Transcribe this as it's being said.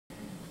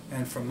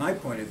And from my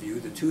point of view,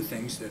 the two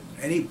things that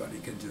anybody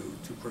can do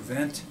to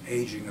prevent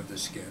aging of the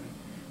skin,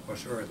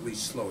 or at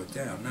least slow it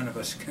down, none of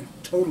us can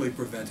totally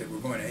prevent it, we're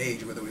going to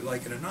age whether we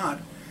like it or not,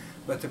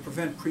 but to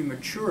prevent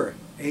premature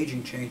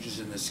aging changes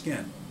in the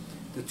skin,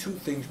 the two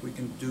things we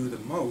can do the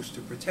most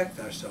to protect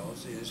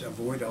ourselves is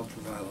avoid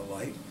ultraviolet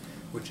light,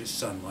 which is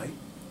sunlight,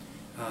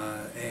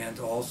 and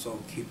also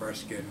keep our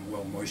skin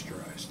well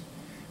moisturized.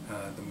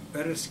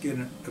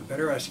 The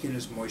better our skin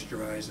is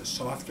moisturized, the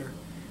softer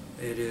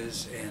it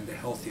is and the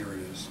healthier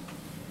it is.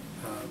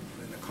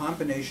 And the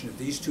combination of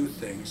these two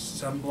things,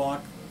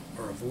 sunblock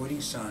or avoiding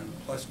sun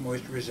plus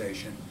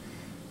moisturization,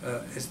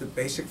 is the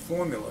basic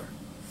formula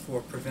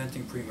for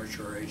preventing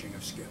premature aging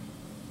of skin.